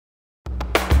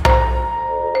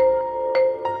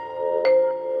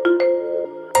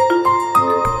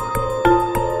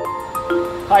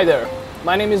Hi there,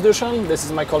 my name is Dusan, this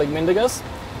is my colleague Mindaugas,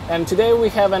 and today we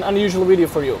have an unusual video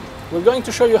for you. We're going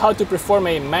to show you how to perform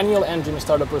a manual engine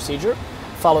startup procedure,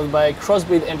 followed by a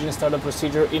cross-breed engine startup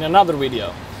procedure in another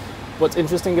video. What's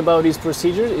interesting about these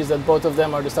procedures is that both of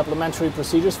them are the supplementary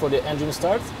procedures for the engine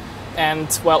start,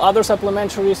 and while other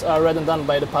supplementaries are read and done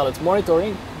by the pilot's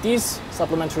monitoring, these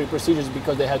supplementary procedures,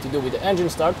 because they have to do with the engine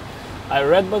start, are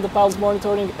read by the pilot's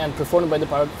monitoring and performed by the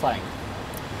pilot flying.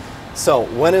 So,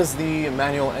 when is the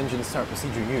manual engine start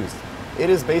procedure used? It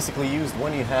is basically used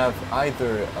when you have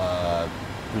either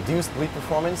reduced bleed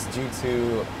performance due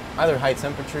to either high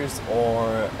temperatures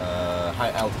or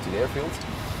high altitude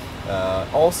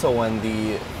airfields. Also when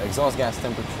the exhaust gas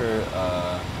temperature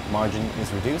margin is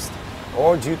reduced,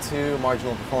 or due to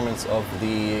marginal performance of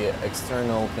the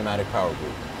external pneumatic power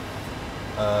group.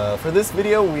 For this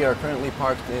video, we are currently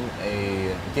parked in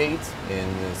a gate in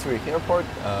Zurich Airport,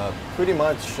 pretty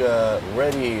much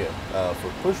ready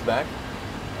for pushback,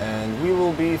 and we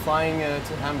will be flying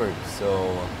to Hamburg.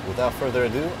 So without further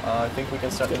ado, I think we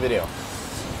can start the video.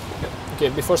 Okay,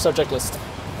 before start checklist.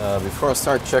 Before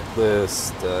start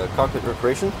checklist, cockpit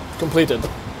preparation? Completed.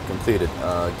 Completed.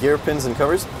 Gear pins and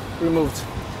covers? Removed.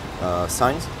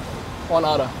 Signs? On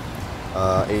ARA.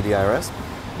 ADRS?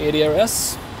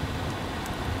 ADRS.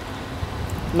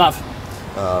 Nav.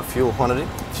 Fuel quantity?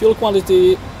 Fuel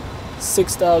quantity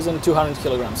 6,200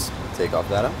 kilograms. Takeoff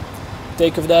data?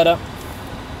 Takeoff data.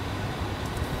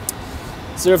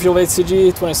 Zero fuel weight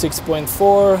CG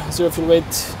 26.4, zero fuel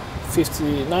weight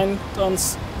 59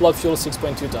 tons, block fuel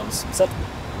 6.2 tons. Set.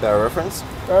 Barrel reference?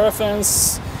 Barrel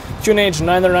reference QNH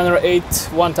 908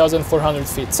 1,400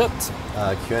 feet. Set.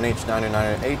 QNH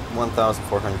 908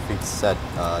 1,400 feet set.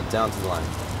 Down to the line.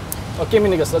 Okay,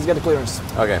 Mindaugas, let's get the clearance.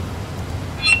 Okay.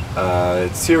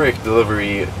 Zurich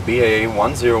delivery BAA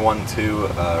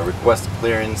 1012, request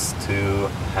clearance to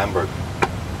Hamburg.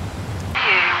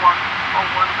 BAA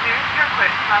 1012, your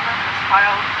clear climate is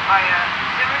filed via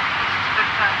Zurich East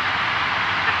Dusan,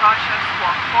 departure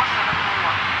squawk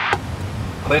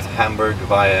 4711. Cleared Hamburg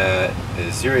via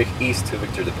Zurich East to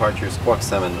Victor departure squawk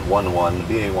 711,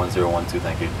 BAA 1012,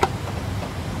 thank you.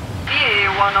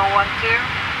 BAA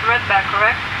 1012, read back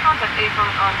correct, contact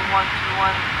apron on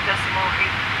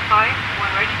 121.85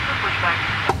 when ready for pushback.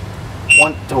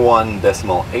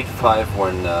 121.85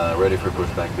 when ready for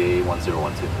pushback, BAA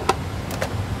 1012.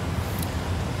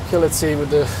 Okay, let's see with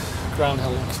the ground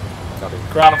handling. Copy.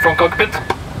 Ground and front cockpit.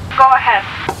 Go ahead.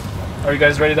 Are you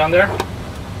guys ready down there?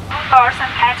 Doors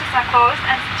and hatches are closed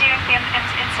and steering pin is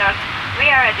insert. We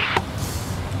are ready.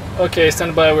 Okay,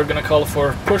 stand by. We're gonna call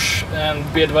for push, and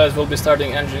be advised we'll be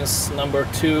starting engines number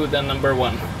 2, then number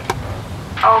 1.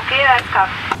 Okay, let's go.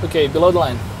 Okay, below the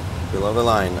line. Below the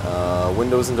line.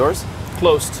 Windows and doors?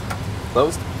 Closed.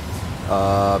 Closed.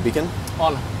 Beacon?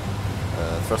 On.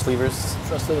 Thrust levers?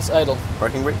 Thrust levers idle.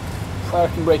 Parking brake?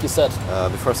 Parking brake is set.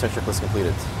 Before start checklist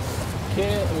completed.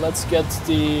 Okay, let's get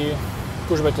the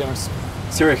pushback clearance.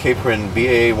 Zurich apron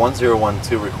BAA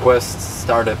 1012, request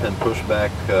startup and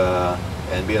pushback,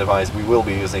 and be advised we will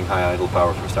be using high idle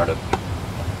power for startup.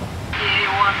 BAA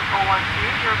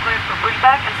 1012, you're cleared for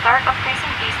pushback and startup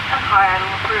facing east and high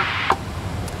idle approved.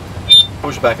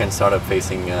 Pushback and startup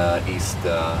facing east,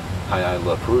 high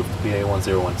idle approved, BAA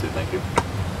 1012, thank you.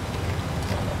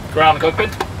 Ground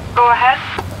cockpit. Go ahead.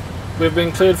 We've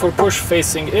been cleared for push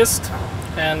facing east,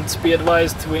 and be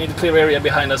advised we need a clear area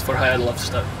behind us for high idle after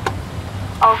start.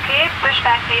 Okay,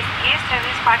 pushback facing east,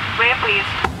 release parking brake please.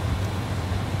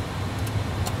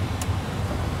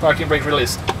 Parking brake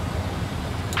released.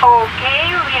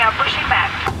 Okay, we are pushing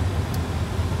back.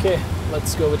 Okay,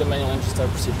 let's go with the manual engine start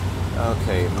procedure.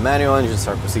 Okay, manual engine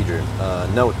start procedure.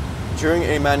 Note, during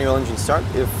a manual engine start,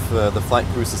 if the flight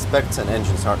crew suspects an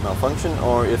engine start malfunction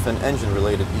or if an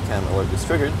engine-related ECAM alert is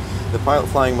triggered, the pilot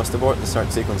flying must abort the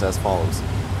start sequence as follows.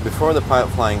 Before the pilot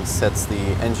flying sets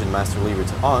the engine master lever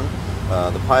to on,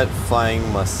 the pilot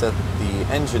flying must set the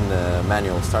engine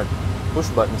manual start push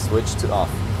button switch to off.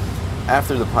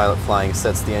 After the pilot flying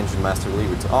sets the engine master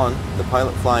lever to on, the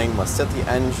pilot flying must set the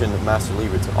engine master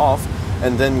lever to off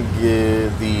and then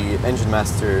give the engine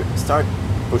master start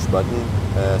push button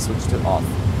switch to off.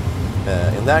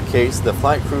 In that case, the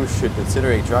flight crew should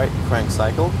consider a dry crank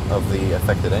cycle of the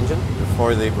affected engine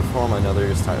before they perform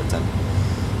another start attempt.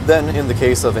 Then, in the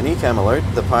case of an ECAM alert,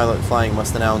 the pilot flying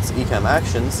must announce ECAM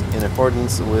actions in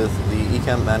accordance with the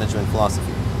ECAM management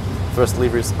philosophy. Thrust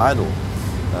levers idle.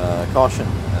 Caution.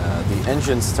 The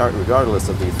engines start regardless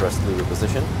of the thrust lever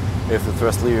position. If the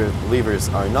thrust levers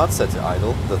are not set to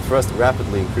idle, the thrust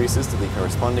rapidly increases to the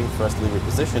corresponding thrust lever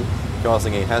position,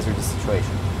 causing a hazardous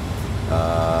situation.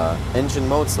 Engine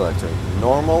mode selector.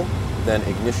 Normal, then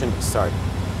ignition start.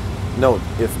 Note,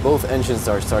 if both engines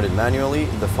are started manually,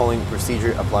 the following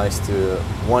procedure applies to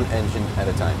one engine at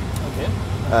a time. Okay.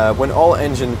 When all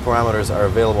engine parameters are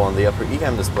available on the upper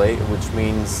ECAM display, which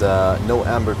means no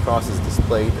amber cross is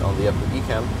displayed on the upper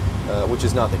ECAM, which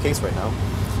is not the case right now.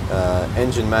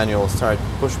 Engine manual start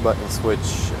push button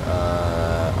switch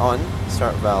on,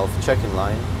 start valve check in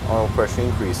line, oil pressure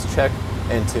increase check,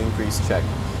 N2 increase check.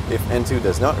 If N2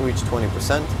 does not reach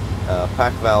 20%,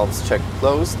 pack valves check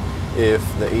closed. If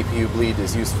the APU bleed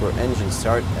is used for engine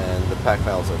start and the pack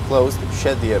valves are closed,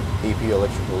 shed the APU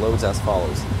electrical loads as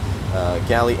follows.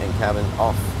 Galley and cabin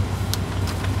off.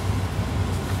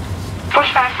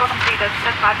 Pushback will completed.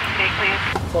 Set parking brake,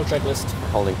 please. Full checklist.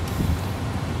 Holding.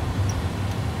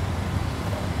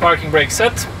 Parking brake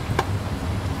set.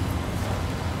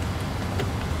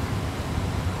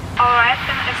 Alright,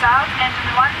 pin is out.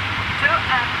 Engine 1, 2,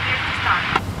 and clear to start.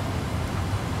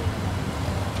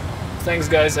 Thanks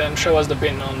guys, and show us the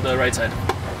pin on the right side.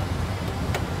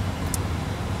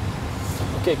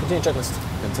 Okay, continue checklist.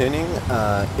 Continuing,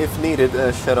 if needed,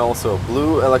 shed also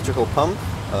blue electrical pump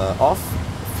off,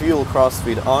 fuel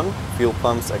crossfeed on, fuel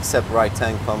pumps except right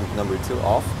tank pump number 2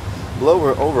 off,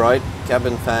 blower override,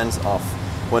 cabin fans off.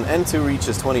 When N2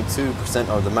 reaches 22%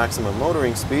 of the maximum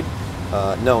motoring speed,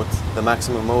 note, the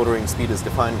maximum motoring speed is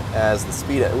defined as the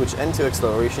speed at which N2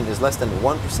 acceleration is less than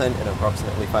 1% in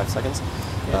approximately 5 seconds.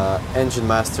 Engine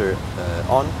master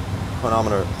on,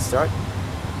 chronometer start,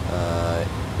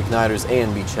 igniters A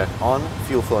and B check on,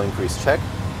 fuel flow increase check,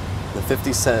 the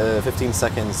 15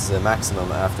 seconds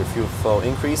maximum after fuel flow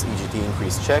increase, EGT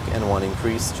increase check, and 1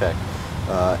 increase check.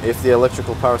 If the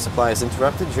electrical power supply is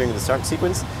interrupted during the start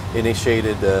sequence,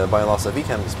 initiated by loss of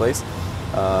ECAM displays,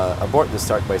 abort the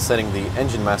start by setting the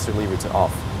engine master lever to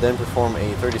off, then perform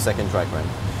a 30-second drag run.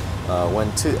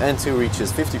 When N2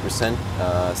 reaches 50%,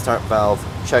 start valve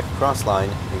check cross line,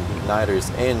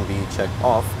 igniters A and B check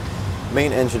off,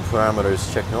 main engine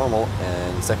parameters check normal,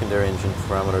 and secondary engine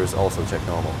parameters also check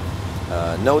normal.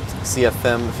 Note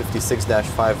CFM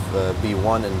 56-5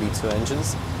 B1 and B2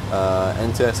 engines.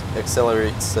 N2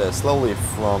 accelerates slowly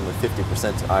from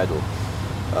 50% to idle.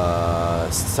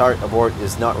 Start abort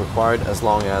is not required as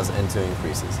long as N2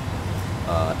 increases.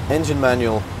 Engine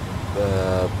manual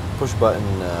push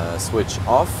button switch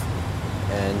off,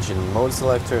 engine mode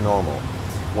selector normal.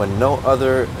 When no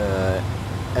other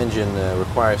engine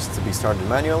requires to be started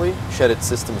manually, shedded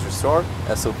systems restore,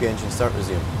 SOP engine start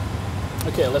resume.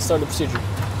 Okay, let's start the procedure.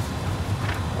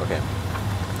 Okay.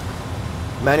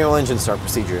 Manual engine start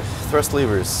procedure. Thrust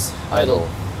levers idle.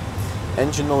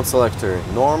 Engine mode selector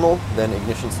normal, then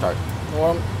ignition start.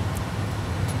 Norm.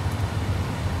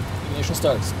 Ignition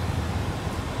starts.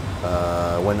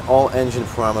 When all engine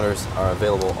parameters are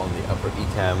available on the upper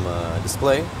ECAM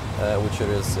display, which it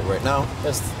is right now.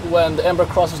 Yes, when the amber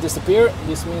crosses disappear,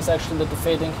 this means actually that the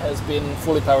fading has been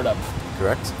fully powered up.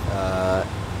 Correct.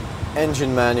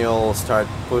 Engine manual start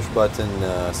push button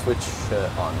switch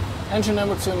on. Engine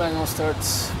number 2 manual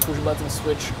starts push button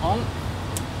switch on.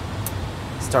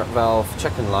 Start valve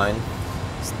check in line.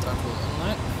 Start on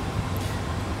line.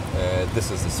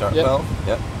 This is the start Yep. valve.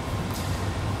 Yep.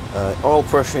 Oil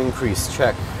pressure increase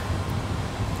check.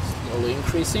 Slowly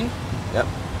increasing. Yep.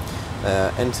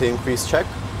 N2 increase check.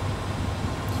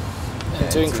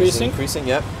 N2 increasing. Increasing.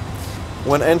 Yep.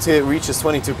 When N2 reaches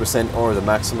 22% or the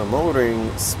maximum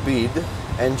motoring speed,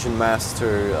 engine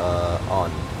master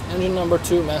on. Engine number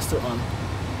 2 master on.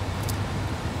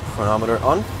 Chronometer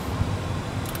on.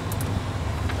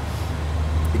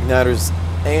 Igniters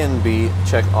A and B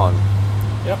check on.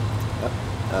 Yep.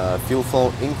 Fuel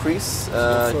flow increase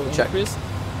Fuel flow check. increase.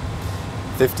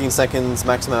 15 seconds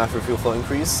maximum after fuel flow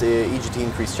increase, EGT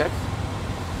increase check.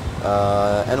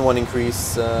 N1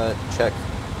 increase check.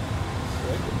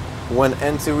 When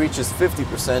N2 reaches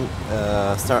 50%,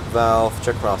 start valve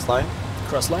check cross line.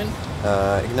 Cross line.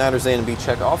 Igniters A and B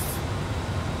check off.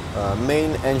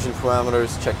 Main engine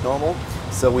parameters check normal.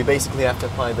 So we basically have to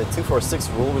apply the 246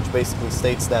 rule, which basically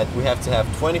states that we have to have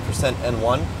 20%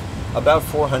 N1, about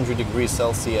 400 degrees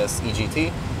Celsius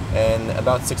EGT, and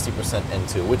about 60%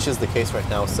 N2, which is the case right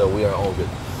now, so we are all good.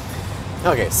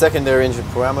 Okay, secondary engine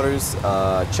parameters,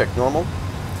 check normal.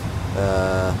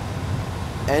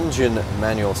 Engine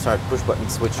manual start push button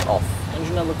switch off.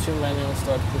 Engine number 2 manual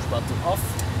start push button off.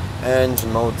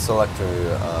 Engine mode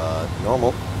selector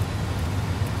normal.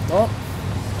 No.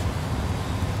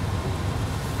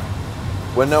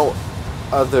 When no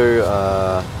other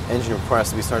engine requires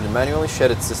to be started manually,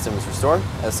 shedded systems restore.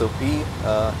 SOP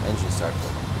engine start.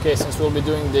 Okay, since we'll be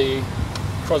doing the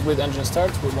crossbreed engine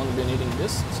start, we won't be needing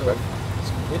this, so Correct. it's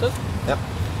completed. Yep.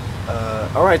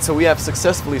 Alright, so we have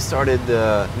successfully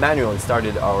manually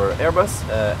started our Airbus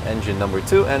engine number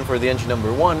 2, and for the engine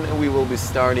number 1 we will be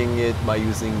starting it by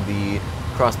using the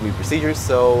cross-bleed procedure,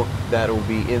 so that will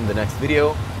be in the next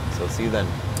video, so see you then.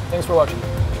 Thanks for watching.